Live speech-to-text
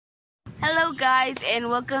Hello guys, and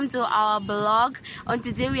welcome to our blog. On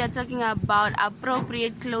today we are talking about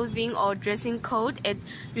appropriate clothing or dressing code at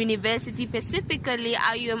university, specifically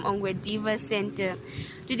IUM Ongwediva Center.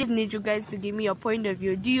 Today I need you guys to give me your point of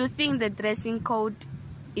view. Do you think the dressing code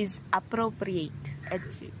is appropriate at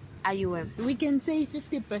IUM? We can say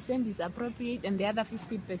 50% is appropriate and the other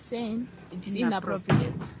 50% is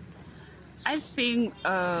inappropriate. I think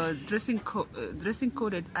dressing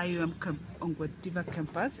code at IUM Ongwediva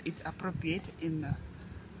campus, it's appropriate in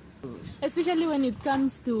Especially when it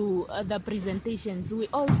comes to the presentations. We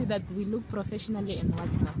all see that we look professionally and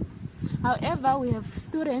whatnot. However, we have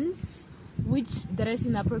students which dress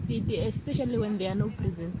inappropriately, especially when there are no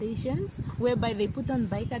presentations, whereby they put on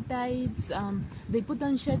biker tights, they put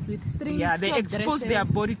on shirts with strings. Yeah, they expose dresses. their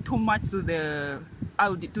body too much to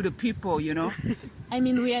the people, you know. I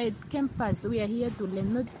mean, we are at campus. We are here to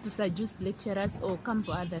learn, not to seduce lecturers or come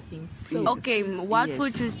for other things. So, Okay, what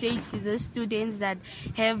would you say to the students that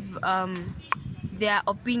have their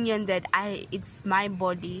opinion that it's my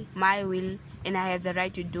body, my will, and I have the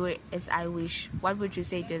right to do it as I wish? What would you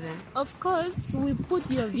say to them? Of course, we put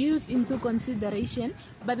your views into consideration,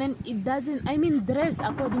 but then it doesn't, dress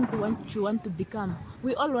according to what you want to become.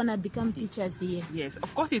 We all want to become teachers here. Yes,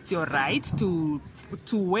 of course it's your right to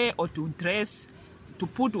wear or to dress, to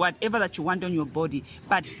put whatever that you want on your body.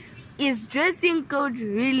 But is dressing code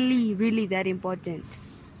really that important?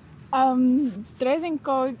 Dressing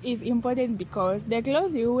code is important because the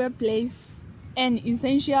clothes you wear plays an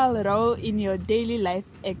essential role in your daily life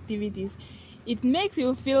activities. It makes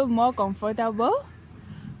you feel more comfortable,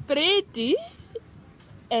 pretty,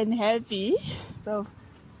 and happy.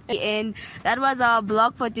 And that was our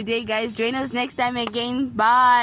blog for today, guys. Join us next time again. Bye.